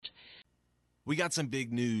We got some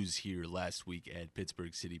big news here last week at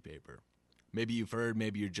Pittsburgh City Paper. Maybe you've heard,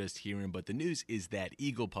 maybe you're just hearing, but the news is that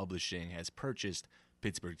Eagle Publishing has purchased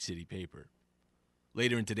Pittsburgh City Paper.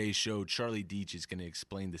 Later in today's show, Charlie Deitch is going to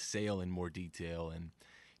explain the sale in more detail, and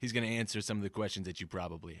he's going to answer some of the questions that you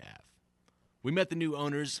probably have. We met the new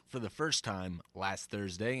owners for the first time last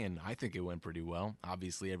Thursday, and I think it went pretty well.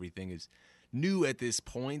 Obviously, everything is new at this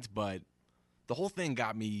point, but the whole thing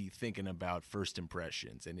got me thinking about first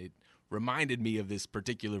impressions, and it reminded me of this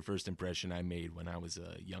particular first impression I made when I was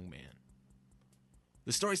a young man.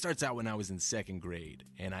 The story starts out when I was in second grade,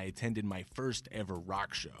 and I attended my first ever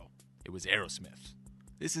rock show. It was Aerosmith.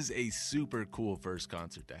 This is a super cool first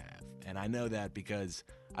concert to have, and I know that because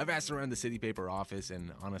I've asked around the City Paper office,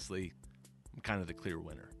 and honestly, I'm kind of the clear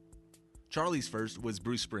winner. Charlie's first was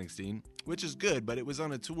Bruce Springsteen, which is good, but it was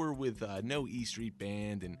on a tour with no E Street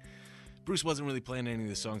Band, and Bruce wasn't really playing any of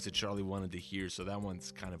the songs that Charlie wanted to hear, so that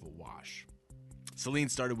one's kind of a wash. Celine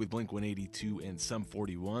started with Blink-182 and Sum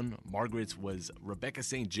 41. Margaret's was Rebecca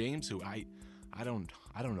St. James, who I don't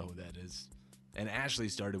know who that is. And Ashley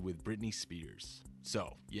started with Britney Spears.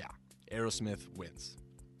 So, yeah, Aerosmith wins.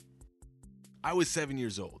 I was 7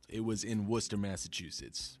 years old. It was in Worcester,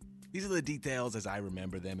 Massachusetts. These are the details as I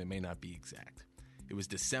remember them. It may not be exact. It was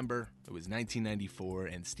December, it was 1994,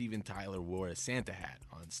 and Steven Tyler wore a Santa hat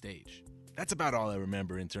on stage. That's about all I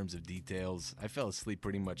remember in terms of details. I fell asleep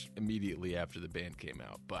pretty much immediately after the band came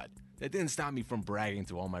out, but that didn't stop me from bragging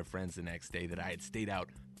to all my friends the next day that I had stayed out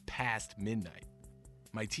past midnight.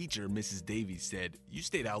 My teacher, Mrs. Davies, said, "You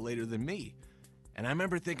stayed out later than me." And I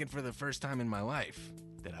remember thinking for the first time in my life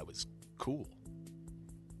that I was cool.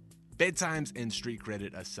 Bedtimes and street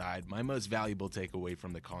credit aside, my most valuable takeaway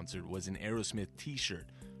from the concert was an Aerosmith t-shirt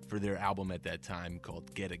for their album at that time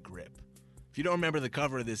called Get a Grip. If you don't remember the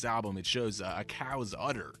cover of this album, it shows a cow's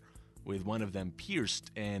udder with one of them pierced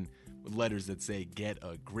and with letters that say Get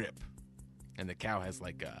a Grip. And the cow has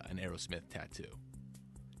like an Aerosmith tattoo.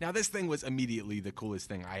 Now this thing was immediately the coolest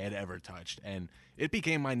thing I had ever touched, and it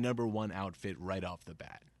became my number one outfit right off the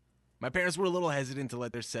bat. My parents were a little hesitant to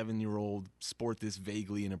let their 7-year-old sport this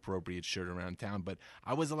vaguely inappropriate shirt around town, but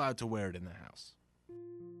I was allowed to wear it in the house.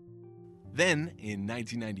 Then, in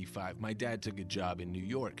 1995, my dad took a job in New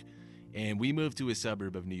York, and we moved to a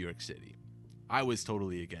suburb of New York City. I was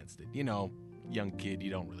totally against it. You know, young kid, you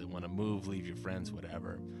don't really want to move, leave your friends,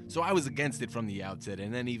 whatever. So I was against it from the outset,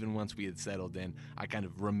 and then even once we had settled in, I kind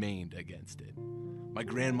of remained against it. My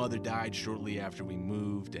grandmother died shortly after we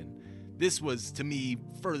moved, and this was, to me,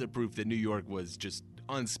 further proof that New York was just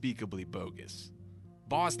unspeakably bogus.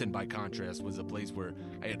 Boston, by contrast, was a place where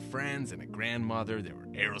I had friends and a grandmother. There were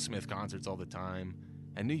Aerosmith concerts all the time.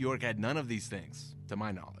 And New York had none of these things, to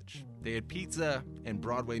my knowledge. They had pizza and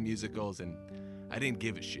Broadway musicals, and I didn't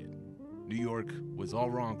give a shit. New York was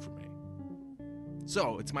all wrong for me.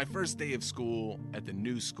 So, it's my first day of school at the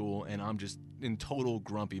new school, and I'm just in total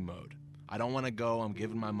grumpy mode. I don't want to go. I'm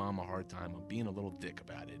giving my mom a hard time. I'm being a little dick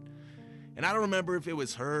about it. And I don't remember if it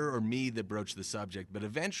was her or me that broached the subject, but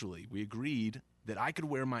eventually we agreed that I could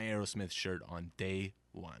wear my Aerosmith shirt on day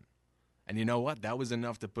one. And you know what? That was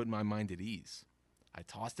enough to put my mind at ease. I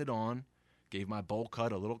tossed it on, gave my bowl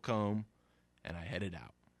cut a little comb, and I headed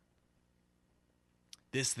out.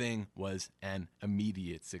 This thing was an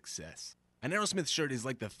immediate success. An Aerosmith shirt is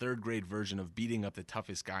like the third grade version of beating up the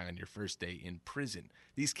toughest guy on your first day in prison.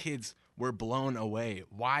 These kids were blown away,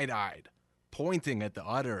 wide-eyed, pointing at the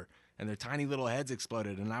udder, and their tiny little heads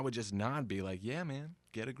exploded, and I would just nod, be like, yeah, man,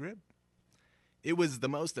 get a grip. It was the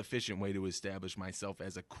most efficient way to establish myself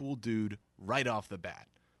as a cool dude right off the bat,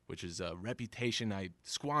 which is a reputation I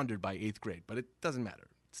squandered by 8th grade, but it doesn't matter.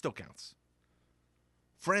 It still counts.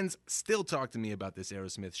 Friends still talk to me about this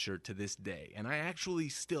Aerosmith shirt to this day, and I actually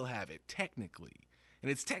still have it, technically. And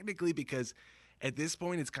it's technically because at this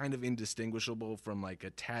point, it's kind of indistinguishable from like a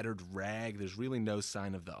tattered rag. There's really no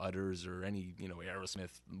sign of the udders or any,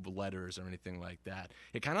 Aerosmith letters or anything like that.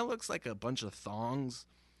 It kind of looks like a bunch of thongs,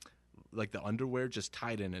 like the underwear just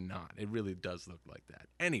tied in a knot. It really does look like that.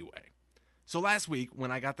 Anyway, so last week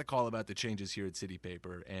when I got the call about the changes here at City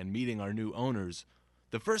Paper and meeting our new owners,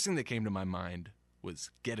 the first thing that came to my mind was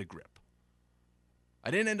Get a Grip. I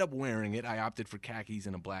didn't end up wearing it. I opted for khakis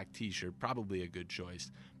and a black t-shirt, probably a good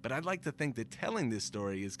choice. But I'd like to think that telling this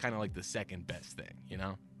story is kind of like the second best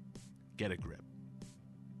thing, Get a grip.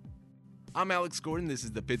 I'm Alex Gordon. This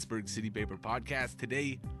is the Pittsburgh City Paper Podcast.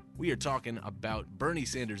 Today, we are talking about Bernie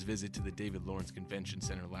Sanders' visit to the David Lawrence Convention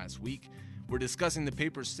Center last week. We're discussing the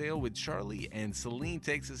paper sale with Charlie, and Celine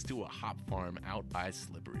takes us to a hop farm out by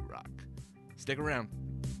Slippery Rock. Stick around.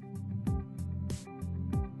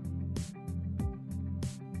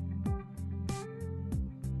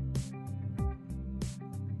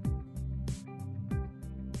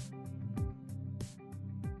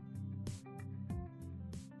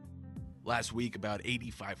 Last week, about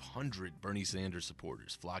 8,500 Bernie Sanders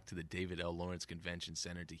supporters flocked to the David L. Lawrence Convention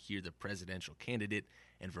Center to hear the presidential candidate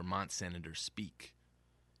and Vermont senator speak.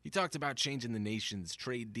 He talked about changing the nation's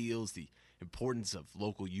trade deals, the importance of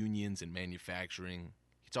local unions and manufacturing.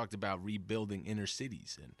 He talked about rebuilding inner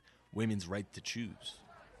cities and women's right to choose.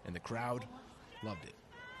 And the crowd loved it.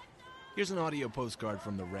 Here's an audio postcard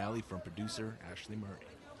from the rally from producer Ashley Murray.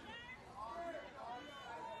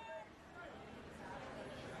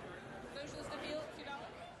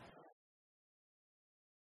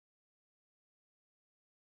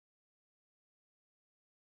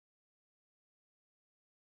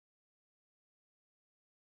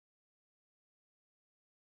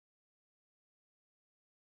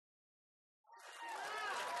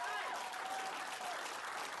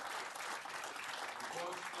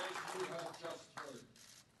 Because as you have just heard,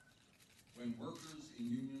 when workers and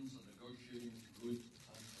unions are negotiating good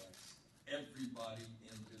contracts, everybody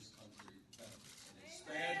in this country benefits. An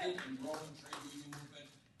expanded and growing trade union movement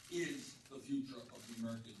is the future of the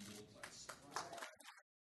American middle class.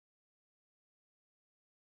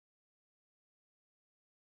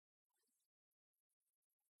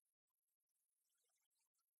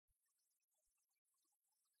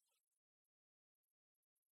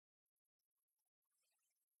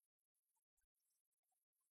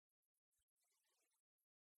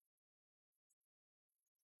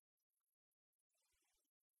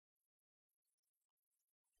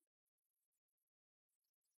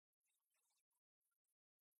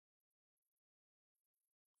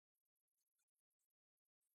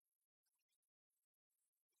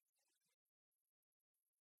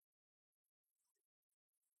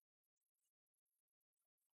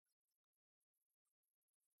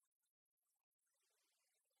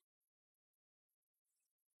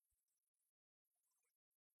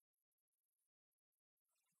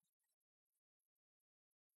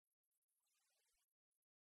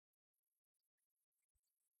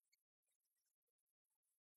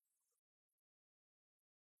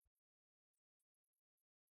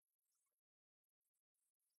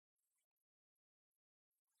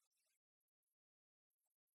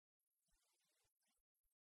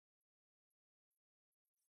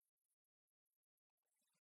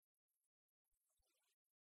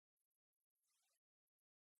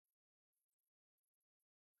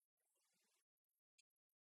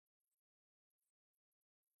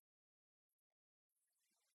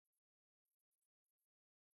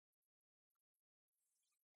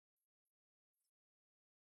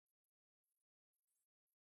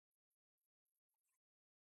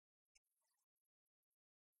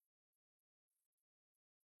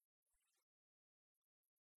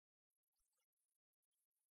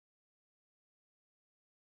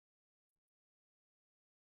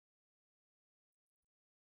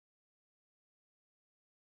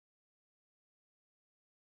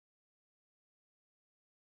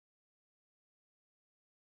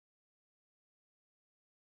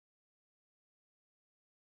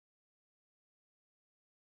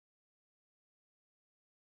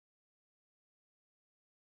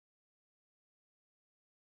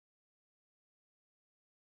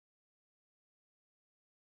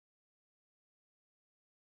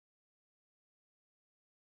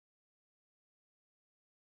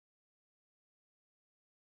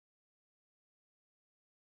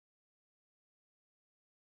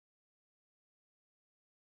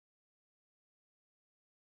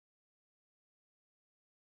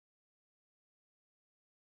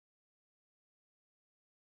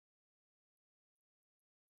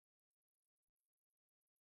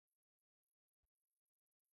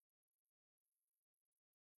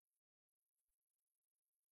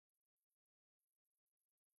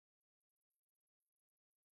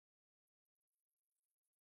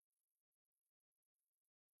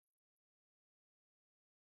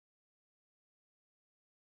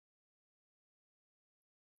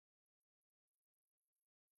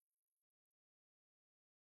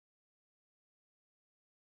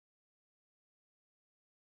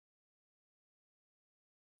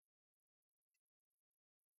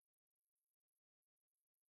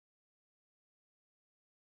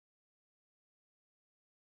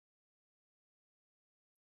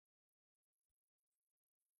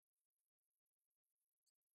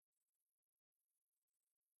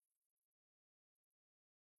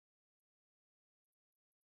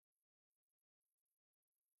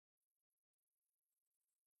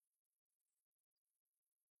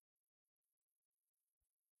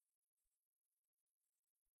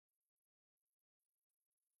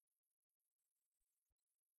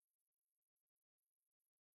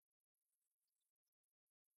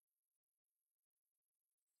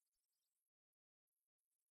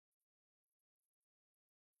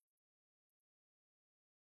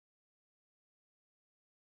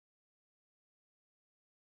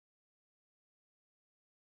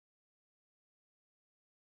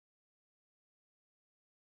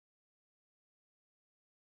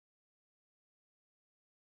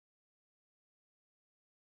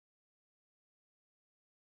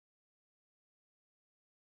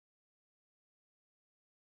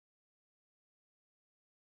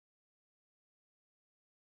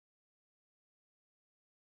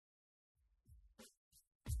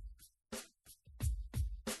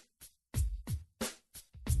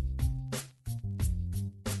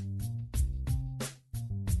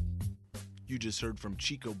 You just heard from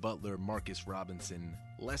Chico Butler, Marcus Robinson,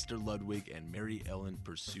 Lester Ludwig, and Mary Ellen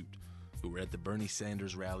Pursuit, who were at the Bernie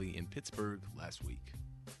Sanders rally in Pittsburgh last week.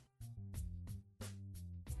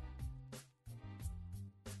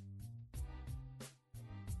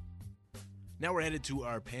 Now we're headed to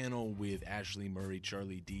our panel with Ashley Murray,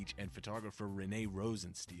 Charlie Deach, and photographer Renee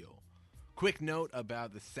Rosensteel. Quick note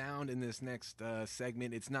about the sound in this next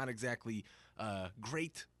segment. It's not exactly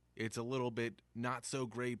great. It's a little bit not so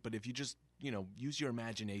great, but if you just, use your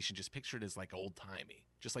imagination, just picture it as like old-timey.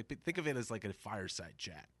 Just like think of it as like a fireside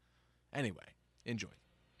chat. Anyway, enjoy.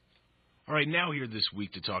 All right, now here this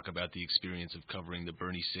week to talk about the experience of covering the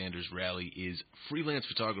Bernie Sanders rally is freelance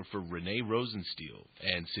photographer Renee Rosensteel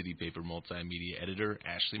and City Paper multimedia editor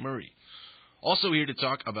Ashley Murray. Also here to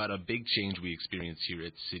talk about a big change we experienced here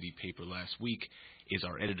at City Paper last week is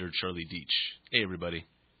our editor Charlie Deach. Hey, everybody.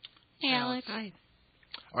 Hey, Alex. Hi.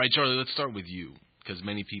 All right, Charlie, let's start with you, because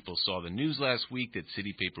many people saw the news last week that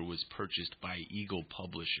City Paper was purchased by Eagle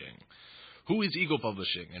Publishing. Who is Eagle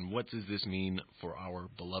Publishing, and what does this mean for our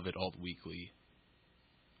beloved Alt Weekly?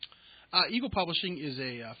 Eagle Publishing is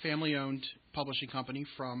a family-owned publishing company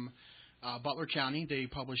from Butler County. They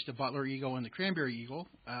publish the Butler Eagle and the Cranberry Eagle.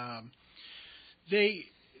 They've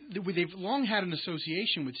long had an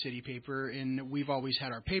association with City Paper, and we've always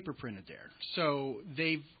had our paper printed there. So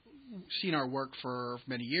they've seen our work for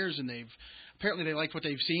many years, and apparently they liked what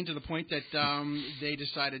they've seen to the point that they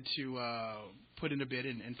decided to put in a bid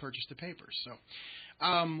and purchase the papers. So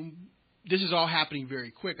this is all happening very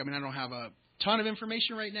quick. I mean, I don't have a ton of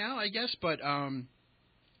information right now, I guess, but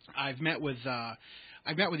I've met with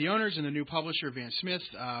the owners and the new publisher, Van Smith.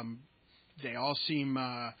 They all seem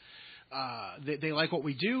they like what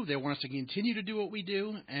we do. They want us to continue to do what we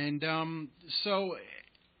do, and so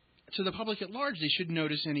to the public at large, they shouldn't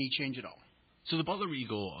notice any change at all. So the Butler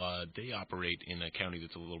Eagle, they operate in a county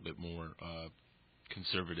that's a little bit more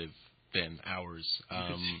conservative than ours.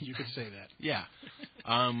 You could say that. Yeah.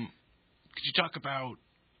 Could you talk about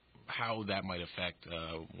how that might affect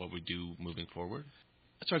what we do moving forward?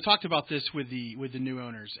 So I talked about this with the new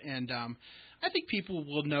owners, and I think people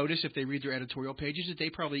will notice if they read their editorial pages that they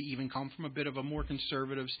probably even come from a bit of a more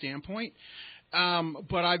conservative standpoint.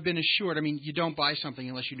 But I've been assured, I mean, you don't buy something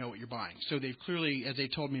unless you know what you're buying. So they've clearly, as they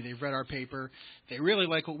told me, they've read our paper. They really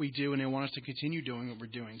like what we do, and they want us to continue doing what we're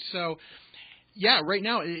doing. So, yeah, right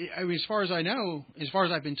now, I mean, as far as I know, as far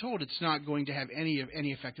as I've been told, it's not going to have any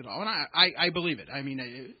effect at all. And I believe it. I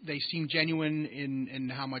mean, they seem genuine in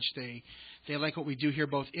how much they like what we do here,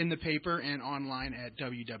 both in the paper and online at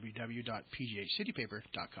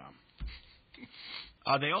www.pghcitypaper.com.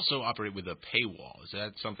 They also operate with a paywall. Is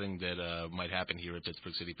that something that might happen here at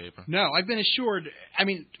Pittsburgh City Paper? No, I've been assured. I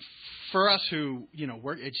mean, for us who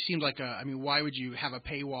work, it seems like why would you have a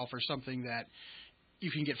paywall for something that you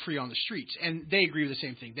can get free on the streets? And they agree with the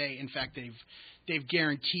same thing. In fact, they've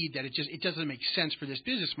guaranteed that it doesn't make sense for this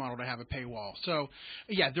business model to have a paywall. So,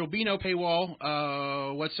 yeah, there'll be no paywall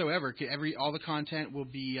whatsoever. All the content will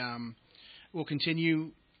be will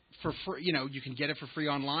continue for free. You can get it for free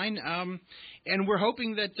online. And we're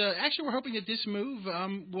hoping that this move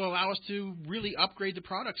will allow us to really upgrade the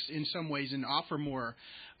products in some ways and offer more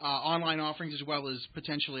online offerings as well as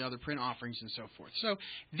potentially other print offerings and so forth. So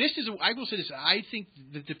I will say this. I think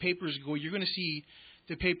that you're going to see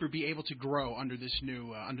the paper be able to grow under this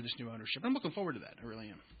new ownership. I'm looking forward to that. I really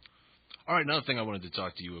am. All right, another thing I wanted to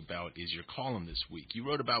talk to you about is your column this week. You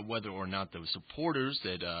wrote about whether or not the supporters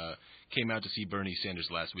that came out to see Bernie Sanders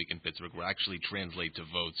last week in Pittsburgh will actually translate to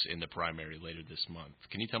votes in the primary later this month.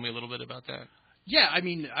 Can you tell me a little bit about that? Yeah, I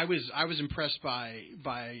mean, I was impressed by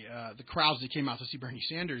the crowds that came out to see Bernie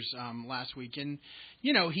Sanders last week, and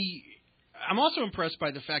I'm also impressed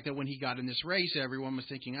by the fact that when he got in this race, everyone was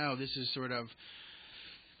thinking, oh, this is sort of.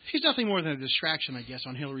 He's nothing more than a distraction, I guess,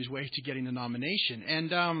 on Hillary's way to getting the nomination.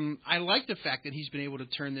 And I like the fact that he's been able to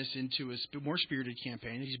turn this into a more spirited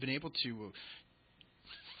campaign. He's been able to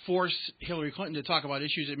force Hillary Clinton to talk about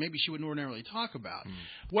issues that maybe she wouldn't ordinarily talk about.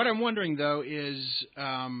 What I'm wondering, though, is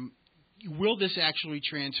will this actually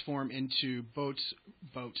transform into boats?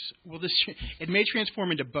 Will this? It may transform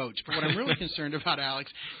into boats, but what I'm really concerned about,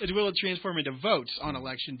 Alex, is will it transform into votes on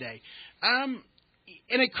Election Day?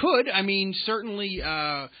 And it could. I mean, certainly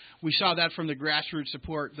we saw that from the grassroots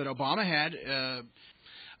support that Obama had.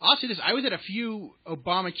 I'll say this. I was at a few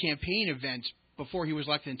Obama campaign events before he was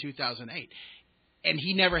elected in 2008, and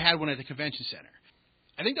he never had one at the convention center.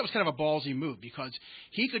 I think that was kind of a ballsy move because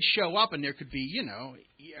he could show up and there could be,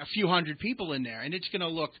 a few hundred people in there, and it's going to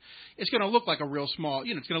look like a real small,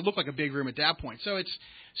 it's going to look like a big room at that point. So we're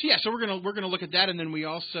going to look at that, and then we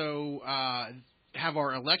also have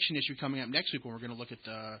our election issue coming up next week when we're going to look at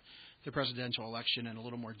the presidential election in a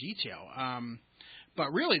little more detail.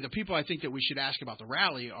 But really, the people I think that we should ask about the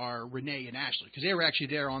rally are Renee and Ashley, because they were actually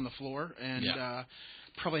there on the floor and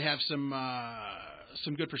probably have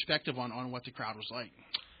some good perspective on what the crowd was like.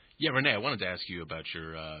 Yeah, Renee, I wanted to ask you about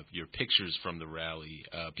your pictures from the rally.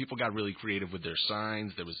 People got really creative with their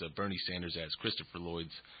signs. There was a Bernie Sanders as Christopher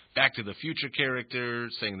Lloyd's Back to the Future character,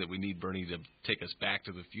 saying that we need Bernie to take us back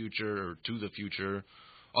to the future or to the future.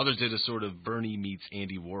 Others did a sort of Bernie meets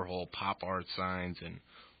Andy Warhol pop art signs, and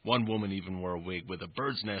one woman even wore a wig with a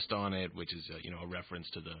bird's nest on it, which is a reference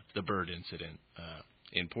to the bird incident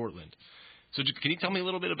in Portland. So can you tell me a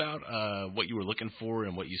little bit about what you were looking for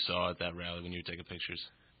and what you saw at that rally when you were taking pictures?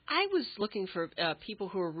 I was looking for people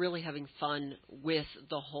who are really having fun with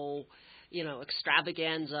the whole,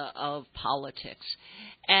 extravaganza of politics.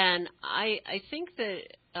 And I think that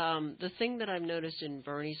the thing that I've noticed in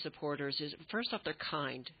Bernie supporters is, first off, they're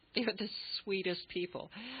kind. They're the sweetest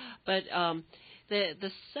people. But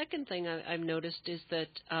the second thing I've noticed is that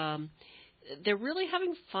they're really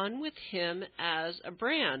having fun with him as a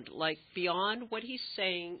brand, like beyond what he's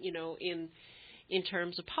saying, in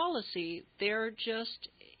terms of policy. They're just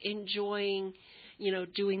enjoying,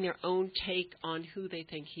 doing their own take on who they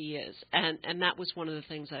think he is. And that was one of the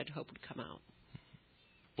things I'd hoped would come out.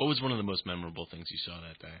 What was one of the most memorable things you saw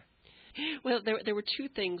that day? Well, there were two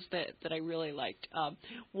things that I really liked.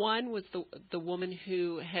 One was the woman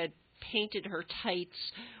who had painted her tights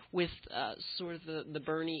with sort of the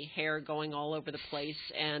Bernie hair going all over the place,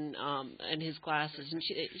 and his glasses, and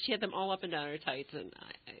she had them all up and down her tights, and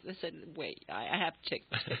I said, wait, I have to take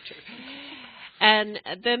this picture. And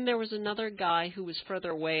then there was another guy who was further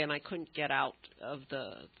away, and I couldn't get out of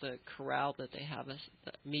the corral that they have the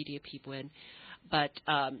media people in, but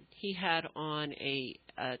he had on a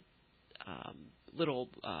little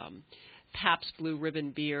Pabst Blue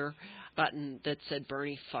Ribbon beer button that said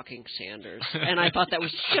Bernie fucking Sanders. And I thought that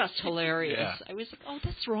was just hilarious. Yeah. I was like, oh,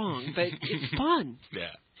 that's wrong, but it's fun. Yeah.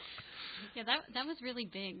 Yeah, that was really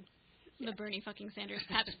big. The Bernie fucking Sanders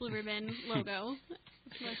Pabst Blue Ribbon logo.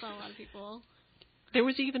 I saw a lot of people. There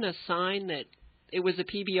was even a sign that it was a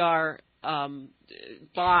PBR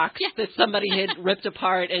box that somebody had ripped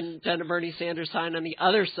apart and done a Bernie Sanders sign on the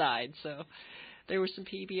other side. So there was some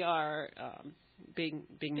PBR being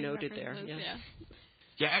noted there. Yeah.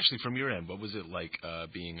 Yeah, actually, from your end, what was it like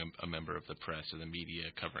being a member of the press or the media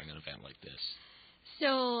covering an event like this? So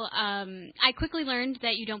I quickly learned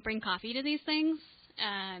that you don't bring coffee to these things,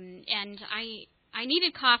 and I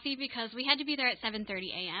needed coffee because we had to be there at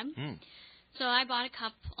 7:30 a.m. So I bought a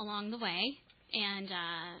cup along the way, and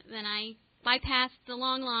then I bypassed the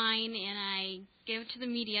long line, and I gave it to the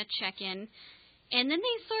media check-in. And then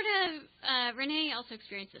they sort of, Renee also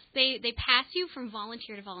experienced this. They pass you from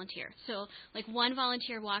volunteer to volunteer. So, like, one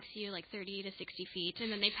volunteer walks you, 30 to 60 feet,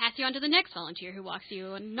 and then they pass you on to the next volunteer who walks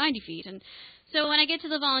you 90 feet. And so when I get to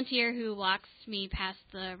the volunteer who walks me past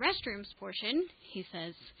the restrooms portion, he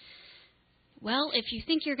says, well, if you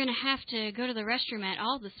think you're going to have to go to the restroom at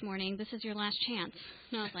all this morning, this is your last chance.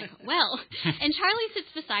 And I was like, well. And Charlie sits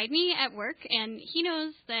beside me at work, and he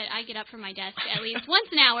knows that I get up from my desk at least once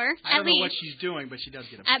an hour. I don't know what she's doing, but she does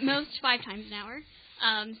get up. At most 5 times an hour.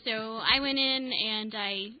 So I went in, and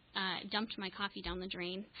I dumped my coffee down the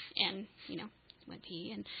drain and, went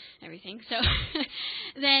pee and everything. So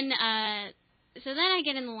then I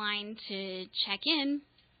get in the line to check in,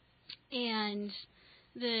 and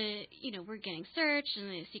we're getting searched,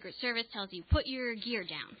 and the Secret Service tells you, put your gear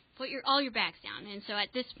down, put all your bags down. And so at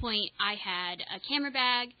this point, I had a camera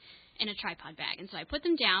bag and a tripod bag. And so I put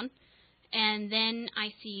them down, and then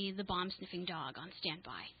I see the bomb-sniffing dog on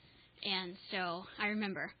standby. And so I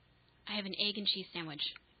remember I have an egg and cheese sandwich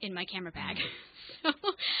in my camera bag. So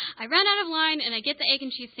I run out of line, and I get the egg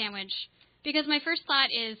and cheese sandwich, because my first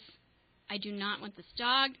thought is, I do not want this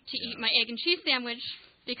dog to eat my egg and cheese sandwich,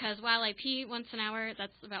 because while I pee once an hour,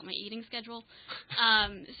 that's about my eating schedule.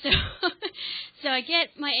 So I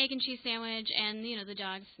get my egg and cheese sandwich, and, the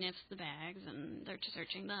dog sniffs the bags, and they're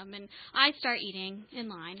searching them. And I start eating in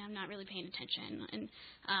line. I'm not really paying attention. And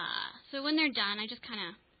so when they're done, I just kind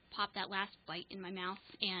of pop that last bite in my mouth,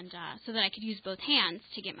 and so that I could use both hands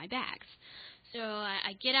to get my bags. So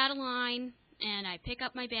I get out of line, and I pick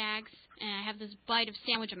up my bags, and I have this bite of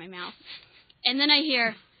sandwich in my mouth. And then I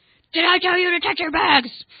hear, did I tell you to check your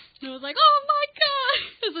bags? And I was like, oh, my God.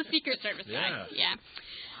 It was a Secret Service guy. Yeah.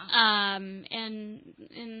 Wow.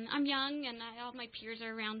 And I'm young, and all my peers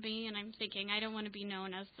are around me, and I'm thinking I don't want to be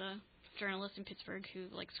known as the journalist in Pittsburgh who,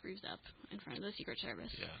 screws up in front of the Secret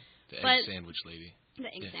Service. Yeah, the egg sandwich lady.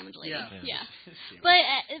 The egg sandwich lady, yeah.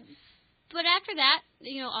 But But after that,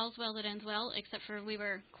 all's well that ends well, except for we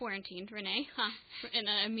were quarantined, Renee, in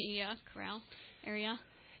a media corral area.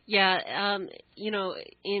 Yeah,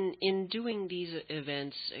 in doing these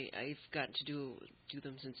events, I've gotten to do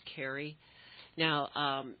them since Carrie.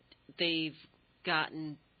 Now, they've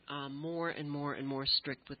gotten more and more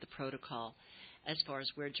strict with the protocol as far as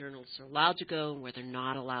where journalists are allowed to go and where they're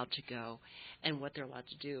not allowed to go and what they're allowed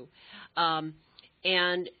to do.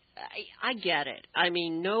 And I get it. I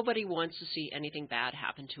mean, nobody wants to see anything bad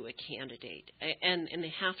happen to a candidate, and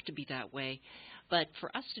they have to be that way. But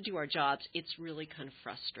for us to do our jobs, it's really kind of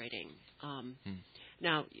frustrating.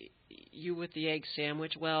 Now, you with the egg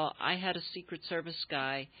sandwich, well, I had a Secret Service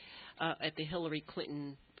guy at the Hillary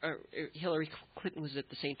Clinton was at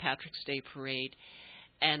the St. Patrick's Day parade,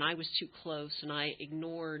 and I was too close, and I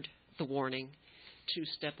ignored the warning to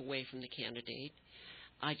step away from the candidate.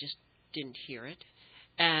 I just didn't hear it.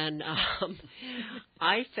 And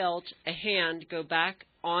I felt a hand go back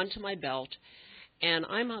onto my belt, and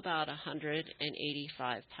I'm about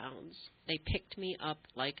 185 pounds. They picked me up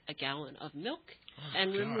like a gallon of milk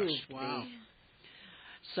and removed me.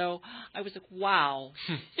 So I was like, wow,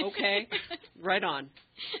 okay, right on.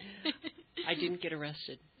 I didn't get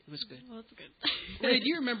arrested. It was good. Well, that's good. Ray, do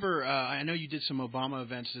you remember, I know you did some Obama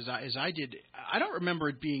events as I did. I don't remember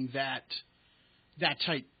it being that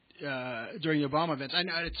tight during the Obama events. I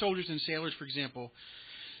know at Soldiers and Sailors, for example,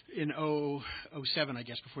 in 2007, I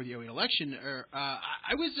guess, before the 2008 election,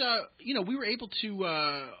 I was, we were able to,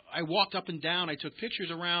 I walked up and down, I took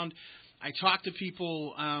pictures around, I talked to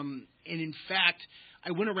people, and in fact,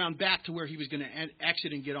 I went around back to where he was going to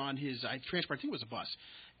exit and get on his transport, I think it was a bus.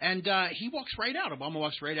 And he walks right out. Obama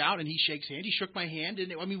walks right out, and he shakes hands. He shook my hand,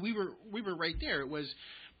 and we were right there. It was,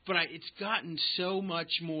 but it's gotten so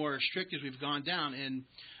much more strict as we've gone down. And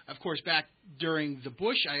of course, back during the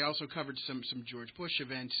Bush, I also covered some George Bush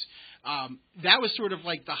events. That was sort of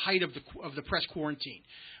like the height of the press quarantine,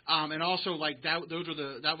 and also like that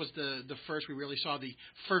was the first we really saw the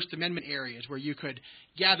First Amendment areas where you could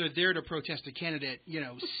gather there to protest a candidate,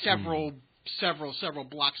 several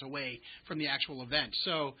blocks away from the actual event.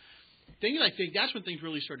 So I think that's when things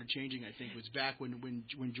really started changing. I think was back when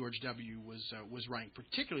George W. was running,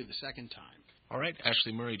 particularly the second time. All right,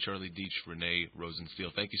 Ashley Murray, Charlie Deitch, Renee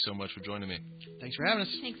Rosensteel, thank you so much for joining me. Thanks for having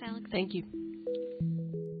us. Thanks, Alex. Thank you.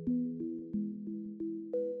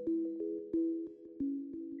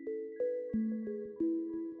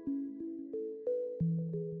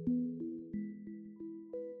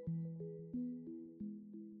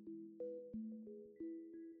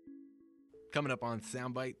 Coming up on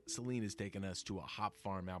Soundbite, Celine is taking us to a hop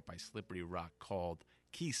farm out by Slippery Rock called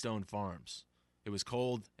Keystone Farms. It was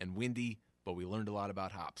cold and windy, but we learned a lot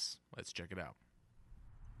about hops. Let's check it out.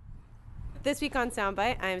 This week on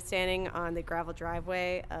Soundbite, I'm standing on the gravel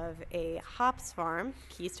driveway of a hops farm,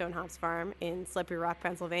 Keystone Hops Farm, in Slippery Rock,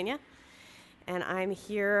 Pennsylvania. And I'm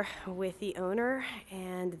here with the owner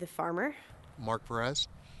and the farmer. Mark Perez.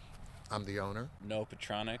 I'm the owner. Noah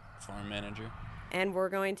Petronic, farm manager. And we're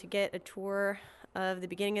going to get a tour of the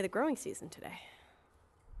beginning of the growing season today.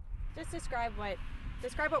 Just describe what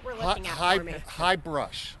we're looking at for me. High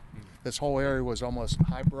brush. This whole area was almost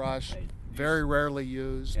high brush, very rarely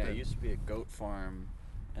used. Yeah, it used to be a goat farm,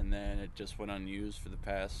 and then it just went unused for the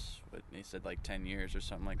past, they said like 10 years or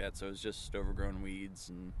something like that. So it was just overgrown weeds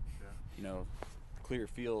and, clear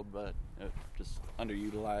field, but just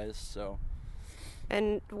underutilized. So.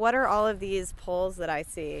 And what are all of these poles that I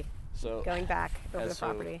see? So going back over the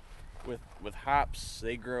property. With hops,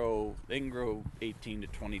 they can grow 18 to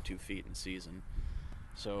 22 feet in season.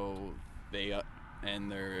 So they're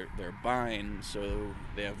bined, so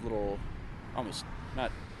they have little,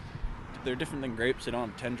 they're different than grapes. They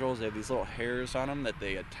don't have tendrils. They have these little hairs on them that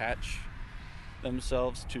they attach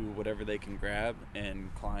themselves to whatever they can grab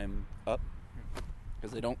and climb up.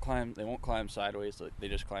 Because they won't climb sideways. They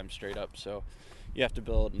just climb straight up. So you have to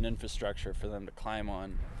build an infrastructure for them to climb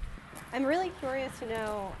on. I'm really curious to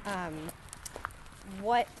know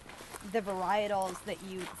what the varietals that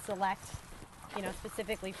you select,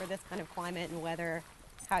 specifically for this kind of climate and weather,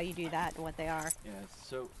 how you do that and what they are. Yeah,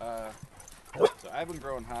 so I've been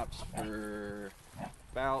growing hops for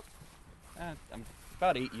about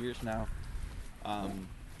 8 years now.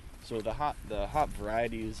 So the hop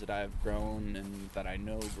varieties that I've grown and that I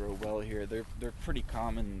know grow well here, they're pretty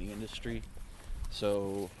common in the industry.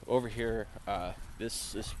 So over here,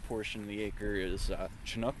 this portion of the acre is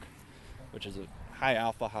Chinook, which is a high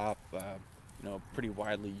alpha hop, pretty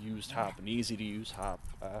widely used hop, an easy to use hop,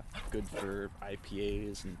 good for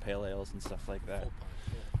IPAs and pale ales and stuff like that.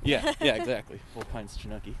 Yeah, exactly. Full pints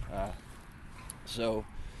Chinooki. So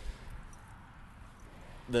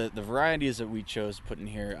the varieties that we chose to put in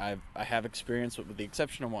here, I have experience with the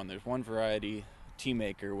exception of one. There's one variety, Tea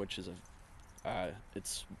Maker, which is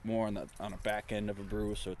it's more on a back end of a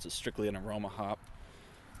brew, so it's strictly an aroma hop.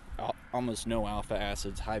 Almost no alpha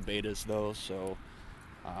acids, high betas though, so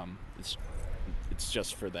it's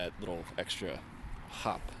just for that little extra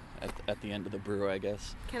hop at the end of the brew, I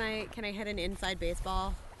guess. Can I hit an inside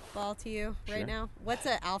baseball ball to you right Sure. now? What's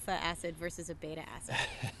an alpha acid versus a beta acid?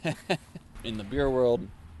 In the beer world,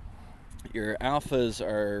 your alphas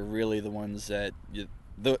are really the ones that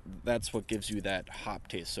that's what gives you that hop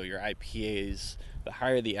taste. So your IPAs, the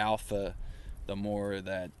higher the alpha, the more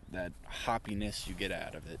that hoppiness you get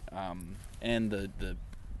out of it, and the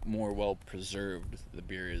more well preserved the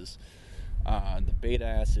beer is. The beta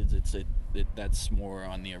acids, that's more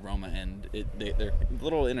on the aroma end. They're a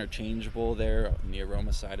little interchangeable there on the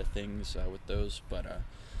aroma side of things with those, but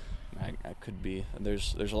I could be.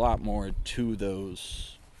 There's a lot more to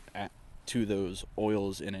those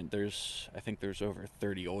oils in it. I think there's over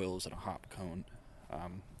 30 oils in a hop cone.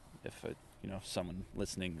 If someone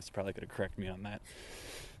listening is probably going to correct me on that.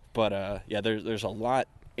 But yeah, there's a lot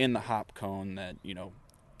in the hop cone that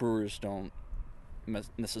brewers don't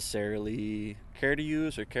necessarily care to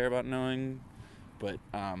use or care about knowing, but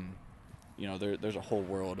there's a whole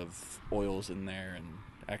world of oils in there and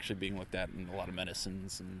actually being looked at in a lot of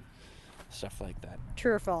medicines and stuff like that.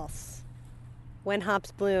 True or false? When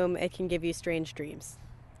hops bloom, it can give you strange dreams.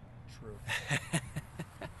 True.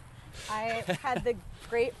 I had the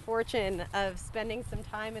great fortune of spending some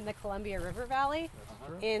time in the Columbia River Valley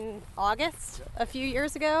in August a few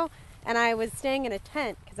years ago, and I was staying in a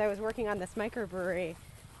tent because I was working on this microbrewery,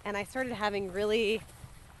 and I started having really,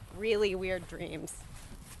 really weird dreams.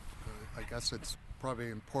 I guess it's probably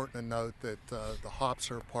important to note that the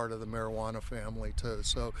hops are part of the marijuana family too.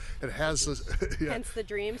 So it has this. Yeah, Hence the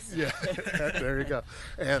dreams. yeah, there you go.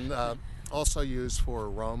 And also used for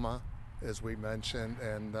aroma, as we mentioned,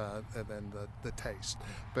 and then the taste.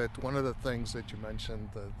 But one of the things that you mentioned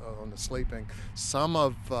on the sleeping, some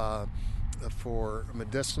of for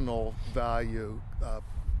medicinal value,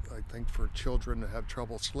 I think for children that have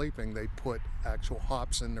trouble sleeping, they put actual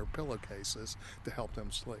hops in their pillowcases to help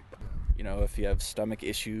them sleep. If you have stomach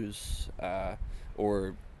issues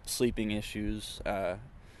or sleeping issues,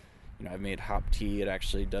 I've made hop tea. It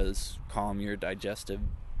actually does calm your digestive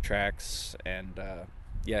tracts, and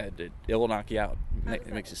it will knock you out.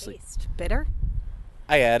 It makes you sleep. Bitter?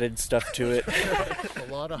 I added stuff to it.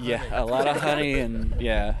 A lot of honey. Yeah, a lot of honey and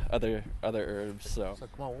other herbs. So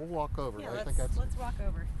come on, we'll walk over. Yeah, I think that's. let's walk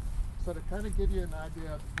over. So to kind of give you an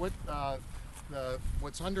idea of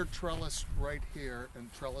what's under trellis right here,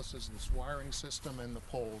 and trellis is this wiring system and the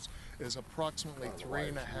poles, is approximately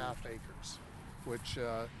 3.5 acres, which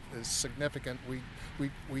is significant.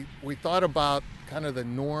 We thought about kind of the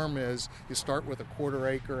norm is you start with a 1/4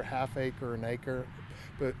 acre, 1/2 acre, an acre,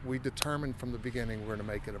 but we determined from the beginning we're going to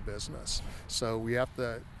make it a business. So we have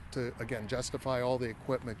to again justify all the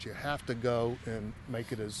equipment. You have to go and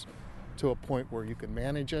make it to a point where you can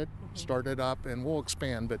manage it, start it up, and we'll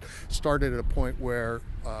expand, but start it at a point where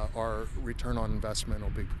our return on investment will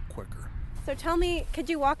be quicker. So tell me, could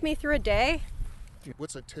you walk me through a day?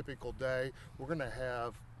 What's a typical day? We're going to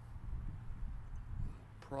have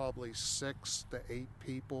probably 6 to 8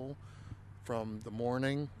 people from the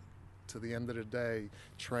morning to the end of the day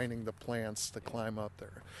training the plants to climb up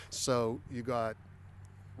there. So you got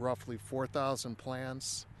roughly 4,000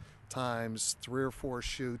 plants times 3 or 4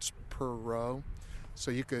 shoots per row.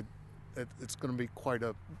 So it's going to be quite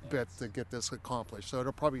a bit to get this accomplished. So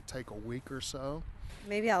it'll probably take a week or so.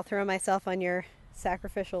 Maybe I'll throw myself on your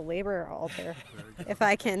sacrificial labor altar if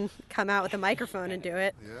I can come out with a microphone and do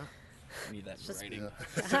it. Yeah. I need that in writing.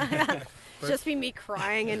 Yeah. Just be me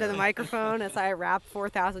crying into the microphone as I wrap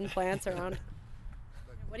 4,000 plants around.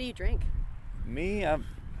 What do you drink? Me,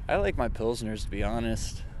 I like my Pilsners, to be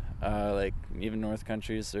honest. Like even North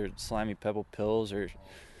Country's, their Slimy Pebble Pills, or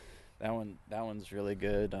that one's really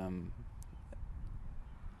good.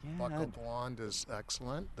 Bucko Blonde is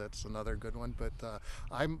excellent. That's another good one. But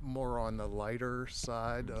I'm more on the lighter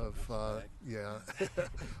side of, yeah.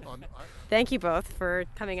 Thank you both for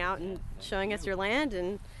coming out and showing us your land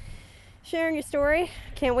and sharing your story.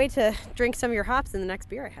 Can't wait to drink some of your hops in the next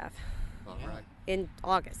beer I have. All right. In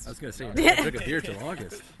August. I was going to say, you're not gonna drink a beer till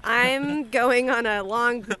August. I'm going on a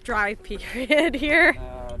long dry period here.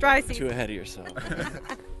 Dry season. Too ahead of yourself.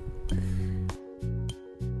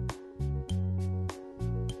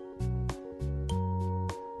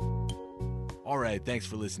 All right, thanks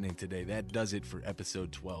for listening today. That does it for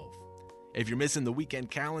episode 12. If you're missing the weekend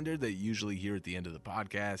calendar that you usually hear at the end of the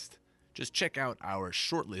podcast, Just check out our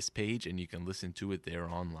shortlist page and you can listen to it there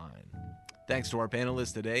online. Thanks to our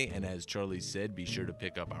panelists today, and as Charlie said, be sure to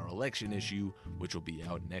pick up our election issue, which will be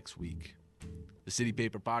out next week. The City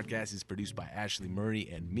Paper Podcast is produced by Ashley Murray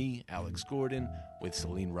and me, Alex Gordon, with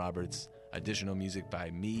Celine Roberts. Additional music by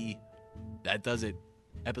me. That does it.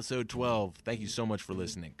 Episode 12. Thank you so much for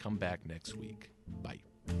listening. Come back next week. Bye.